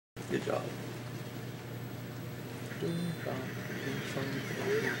Good job.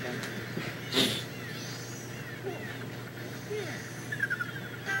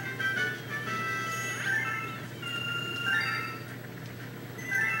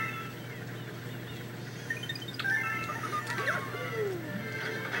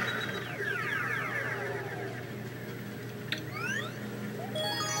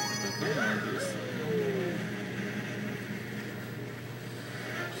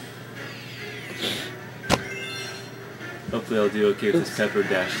 Hopefully I'll do okay with this pepper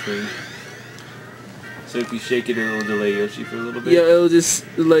dash thing. So if you shake it, it'll delay Yoshi for a little bit? Yeah, it'll just,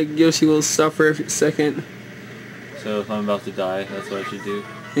 like, Yoshi will stop for a second. So if I'm about to die, that's what I should do?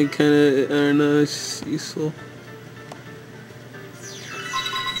 It kinda, I don't know, it's just useful.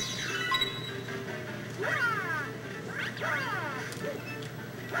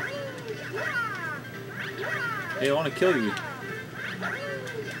 Hey, I want to kill you.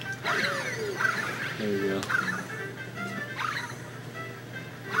 There we go.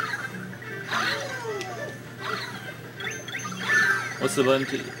 What's the button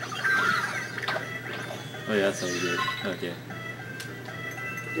to... Oh yeah, that's how you do it. Okay.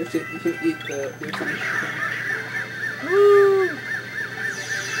 You can eat the... Woo!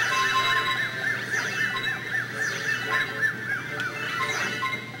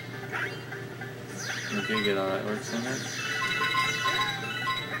 Okay, get all that works on that.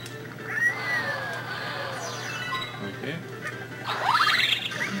 Okay.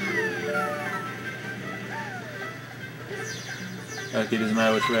 Okay, doesn't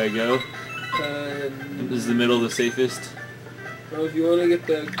matter which way I go. Is the middle the safest? Well, if you want to get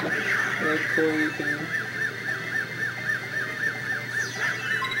the coin, you can...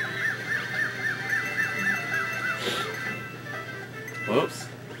 Whoops.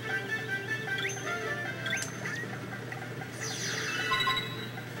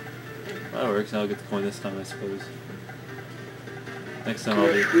 That works, and I'll get the coin this time, I suppose. Next time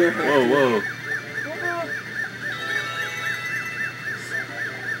I'll be... Whoa, whoa!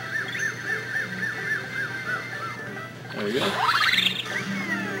 There we go.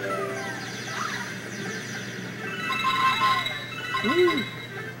 Woo!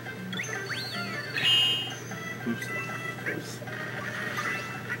 Oops.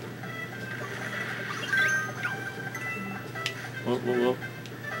 Whoa, whoa, whoa.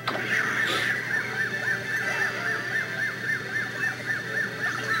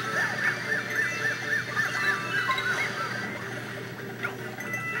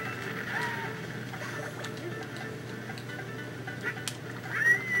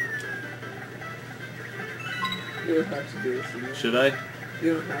 You don't have to do this again. Should I?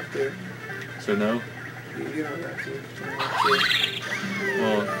 You don't have to. So no? You don't have to. You don't have to.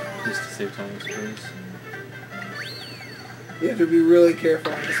 Well, just to save time, I suppose. You have to be really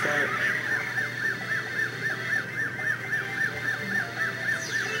careful on this part.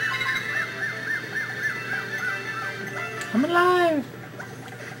 I'm alive!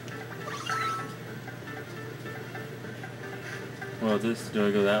 Well, do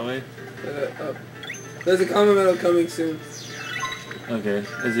I go that way? Up. There's a common medal coming soon. Okay,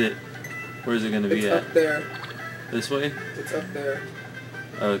 where's it gonna be at? It's up there. This way? It's up there.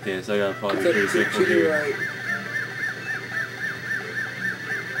 Okay, so I gotta probably be It's pretty up careful to your here. right.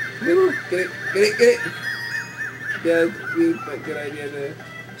 Get it, get it, get it! Yeah, it'd be a good idea to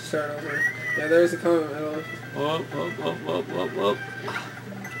start over. Yeah, there's a common medal. Whoa, whoa, whoa, whoa, whoa, whoa.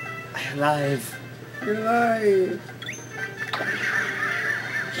 I'm alive. You're alive!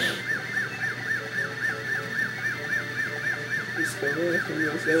 Just go left and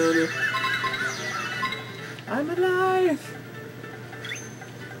goes down. I'm alive!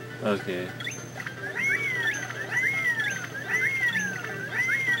 Okay.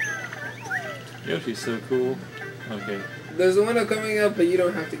 Yoshi's so cool. Okay. There's a window coming up, but you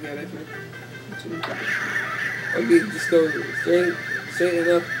don't have to get it. Okay, just go straight and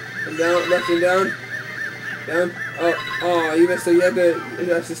up and down, left and down. Down. Oh, you messed up. You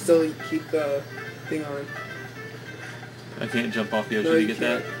have to still keep the thing on. I can't jump off Yoshi No, to you get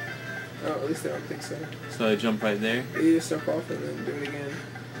can't. that? Oh, at least I don't think so. So I jump right there? You just jump off and then do it again.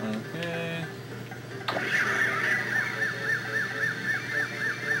 Okay.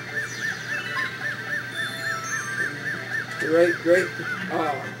 Right.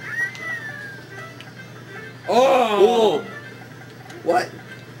 Oh. Oh! Whoa! What?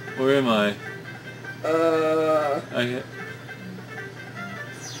 Where am I?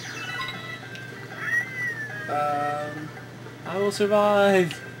 I will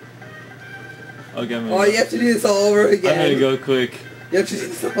survive! Okay, I'm gonna Oh, you have to do this all over again. I'm gonna go quick. You have to do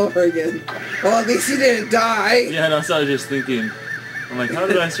this all over again. Well, at least you didn't die. Yeah, that's what I was just thinking. I'm like, how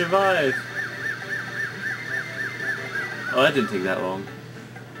did I survive? Oh, that didn't take that long.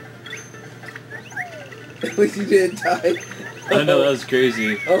 At least you didn't die. I know, that was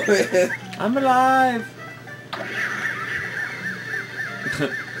crazy. Oh man. I'm alive!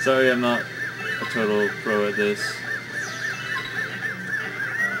 Sorry, I'm not a total pro at this.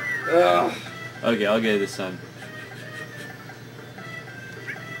 Ugh. Okay, I'll get it this time.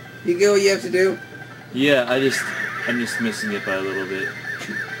 You get what you have to do? Yeah, I'm just missing it by a little bit.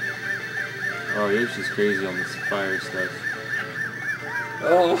 Oh, Yoshi's crazy on this fire stuff.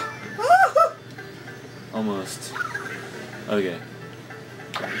 Oh. Almost. Okay.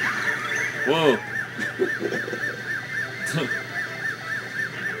 Whoa!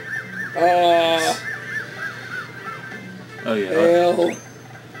 Oh. Oh yeah. Hell.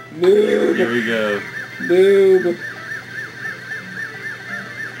 Noob. Here we go. Noob.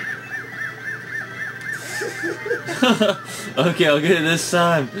 Okay, I'll get it this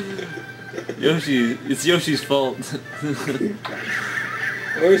time. Yoshi, it's Yoshi's fault.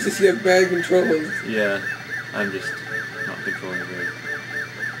 Or is this you have bad controls? Yeah, I'm just not controlling it.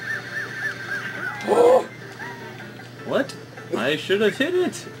 Oh. What? I should have hit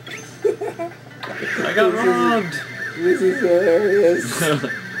it. I got robbed. This is hilarious.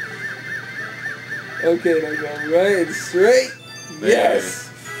 Okay, now go right and straight. There. Yes.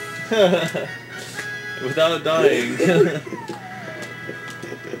 Without dying.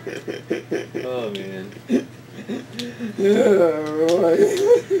 Oh man. Oh, boy.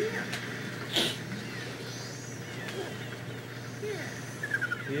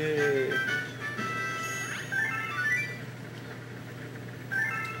 Yay.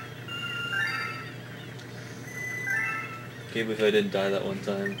 Can't believe I didn't die that one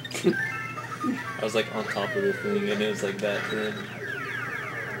time. I was like on top of the thing and it was like that then.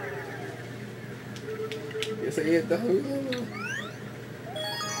 Yes, I hit the hula.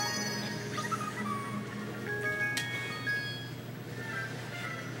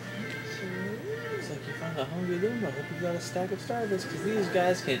 It's like you found a hungry Luma. I hope you got a stack of Starbursts because these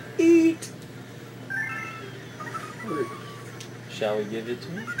guys can eat. Shall we give it to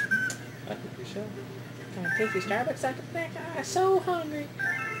him? I think we shall. Come on, take your Starbucks. I can think I'm so hungry.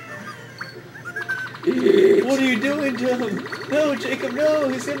 What are you doing to him? No, Jacob, no!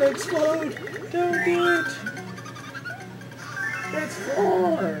 He's gonna explode! Don't do it! That's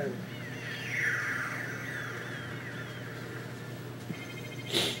fun.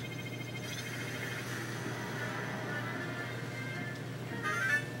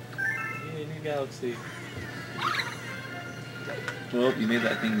 Yay, new galaxy. Well, you made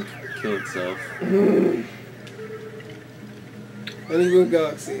that thing kill itself. Honeymoon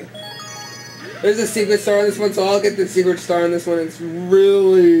Galaxy. There's a secret star on this one, so I'll get the secret star on this one. It's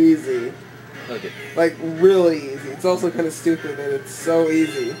really easy. Okay. Like, really easy. It's also kind of stupid that it's so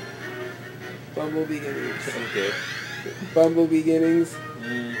easy. Bumble beginnings. Okay. Bumble beginnings.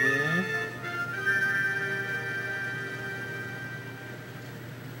 Mm-hmm.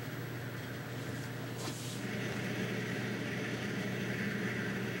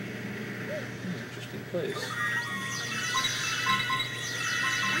 Interesting place.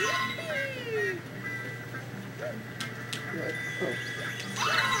 What? Oh.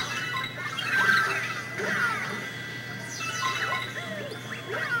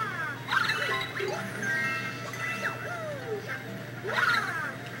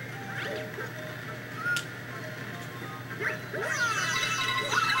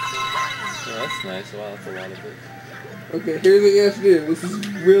 Oh, that's nice. Wow, that's a lot of it. Okay, here's what you have to do. This is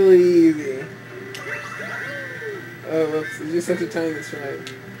really easy. Oh, whoops. You just have to time this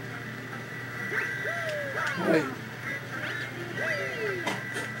right. Right.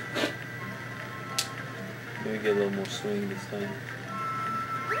 Maybe get a little more swing this time.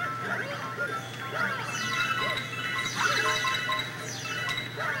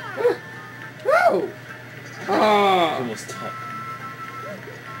 Oh! Ah! Almost died.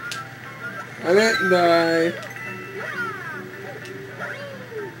 I didn't die.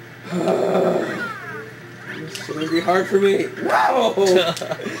 This is gonna be hard for me. No!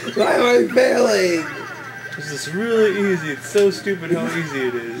 Why am I failing? This is really easy. It's so stupid how easy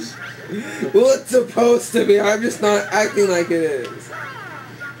it is. Well, it's supposed to be. I'm just not acting like it is.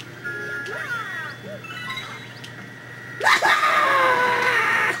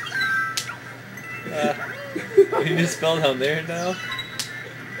 You just fell down there now?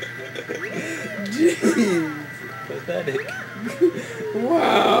 Jeez. Pathetic.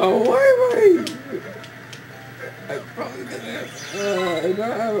 Wow. Why am I probably didn't. I think I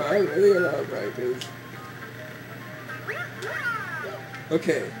don't have practice.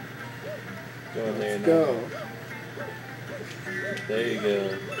 Okay. Go in there Let's now. go. There you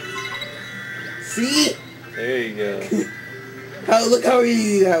go. See? There you go. Look how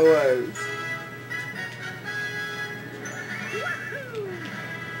easy that was.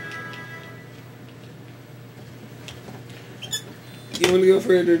 Do you want to go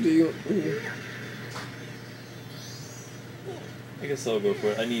for it or do you? I guess I'll go for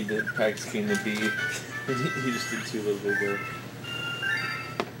it. I need to practice being the bee. You just did too little bit ago.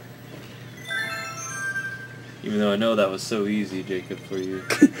 Even though I know that was so easy, Jacob, for you.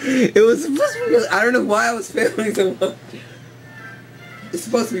 It was supposed to be really, I don't know why I was failing so much. It's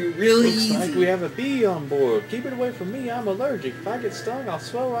supposed to be really easy. Looks like we have a bee on board. Keep it away from me, I'm allergic. If I get stung, I'll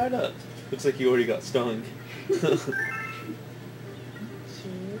swell right up. Looks like you already got stung.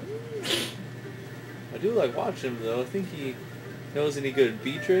 I do like watching him, though. I think he knows any good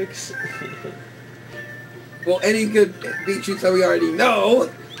bee tricks. Well, any good bee tricks that we already know.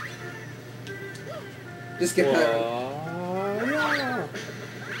 Just get better. Yeah.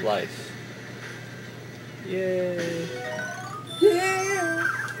 Life. Yay. Yeah.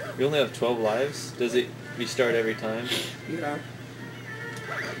 We only have 12 lives. Does it restart every time? Yeah.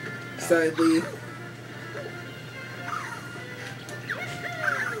 Sadly.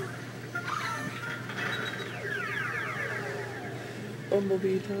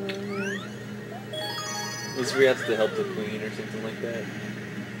 Bumblebee time. Unless we have to help the queen or something like that.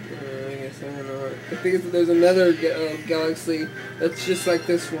 I guess I don't know. I think there's another galaxy that's just like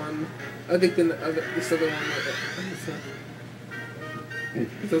this one. I think this other one.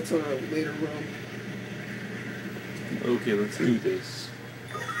 That's on a later room. Okay, let's do this.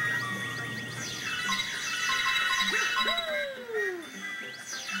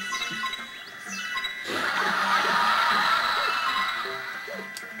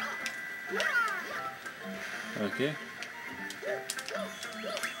 Okay.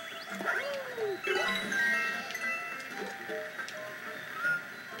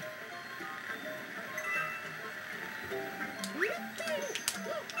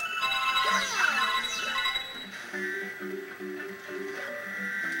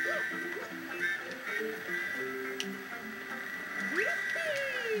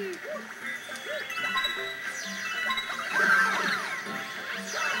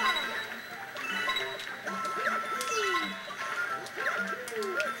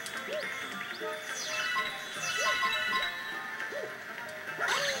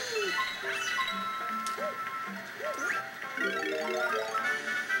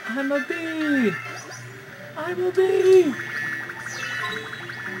 I'm a bee! I'm a bee!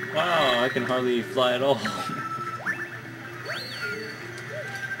 Wow, I can hardly fly at all.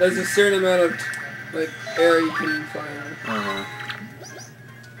 There's a certain amount of like air you can fly on.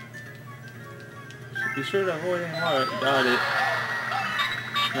 Be sure to avoid any water. Got it.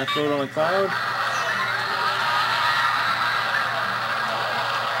 Can I float on a cloud?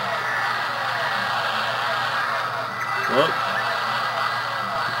 Whoop.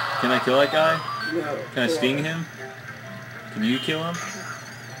 Can I kill that guy? No. Can I sting him? Can you kill him?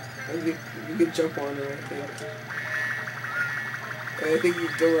 I think you can jump on it, I think. I think you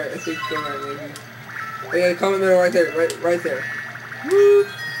go right. I think go right, maybe. Oh yeah, comment middle right there. Right there. Woo!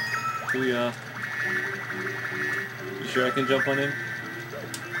 Booyah. You sure I can jump on him?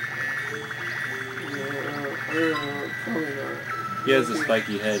 No, I don't know. Probably not. He has a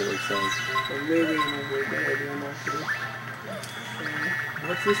spiky head, it looks like. Or maybe I'm not sure.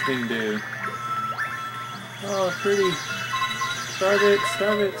 What's this thing do? Oh, it's pretty. Starbits,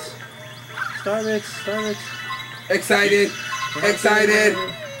 starbits. Starbits, starbits. Excited! Excited!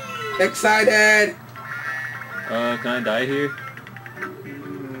 Excited! Can I die here?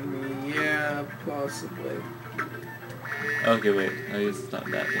 Yeah, possibly. Okay, wait. I guess it's not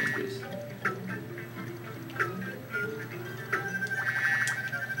that dangerous.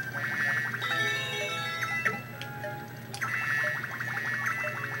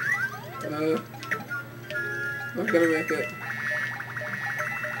 Not gonna make it.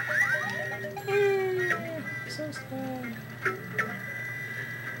 So sad.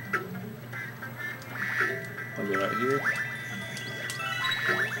 I'll go right here.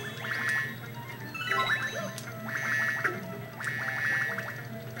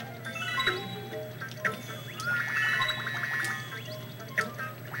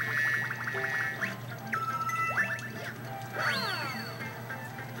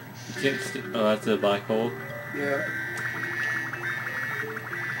 Oh, that's a black hole? Yeah.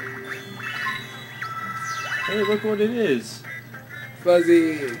 Hey, look what it is.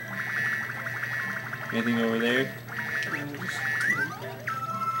 Fuzzy. Anything over there?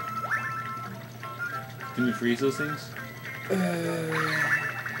 Can you freeze those things?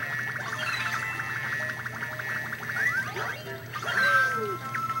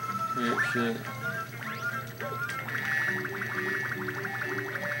 shit.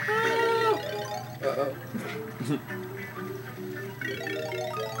 Uh-oh.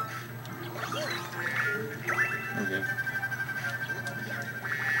 Okay.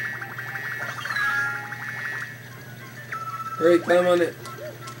 Hurry, climb on it.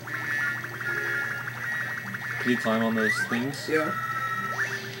 Can you climb on those things? Yeah.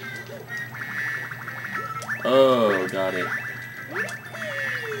 Oh, got it.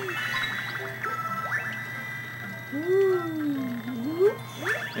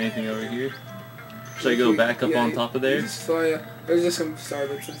 Anything over here? Should I go back up on top of there? Just fly, there's just some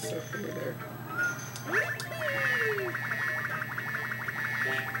starlets and stuff over there.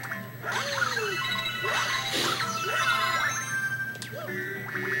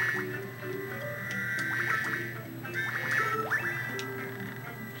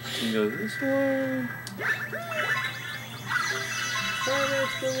 You can go this way.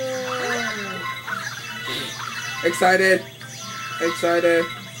 Excited! Excited!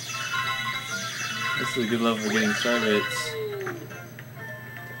 This is a good level for getting starbits.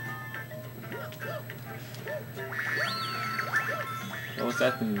 Oh, what's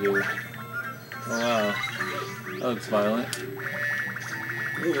that thing do? Oh wow. That looks violent.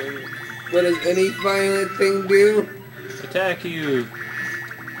 What does any violent thing do? Attack you!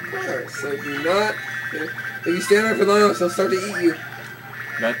 Of course, so do not... If you stand there for long enough, they'll start to eat you.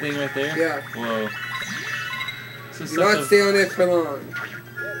 That thing right there? Yeah. Whoa. Do not stay on it for long.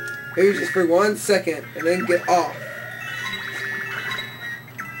 Maybe just for 1 second, and then get off.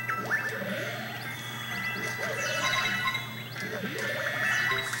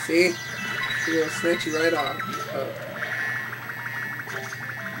 See? It will snatch you right off.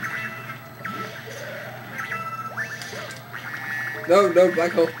 No, no,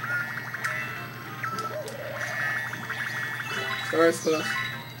 black hole. Star is close.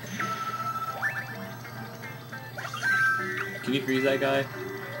 Can you freeze that guy?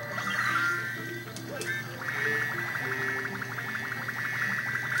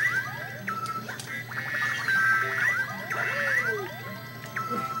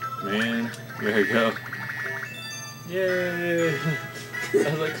 Man, there we go. Yay! I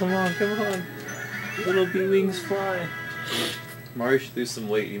was like, come on, come on. Little bee wings fly. Mario should lose some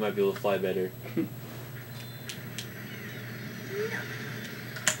weight, he might be able to fly better.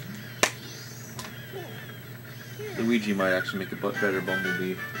 Luigi might actually make a better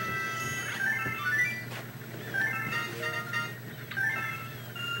bumblebee.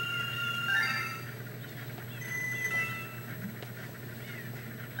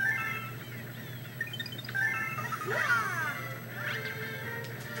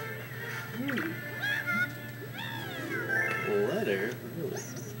 Letter? Really?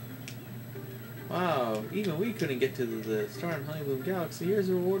 Wow, even we couldn't get to the Star and Honeymoon Galaxy. Here's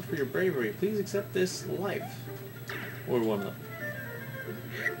a reward for your bravery. Please accept this life. Or one up.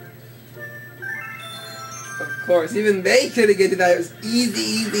 Of course, even they couldn't get to that. It was easy,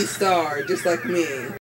 easy star, just like me.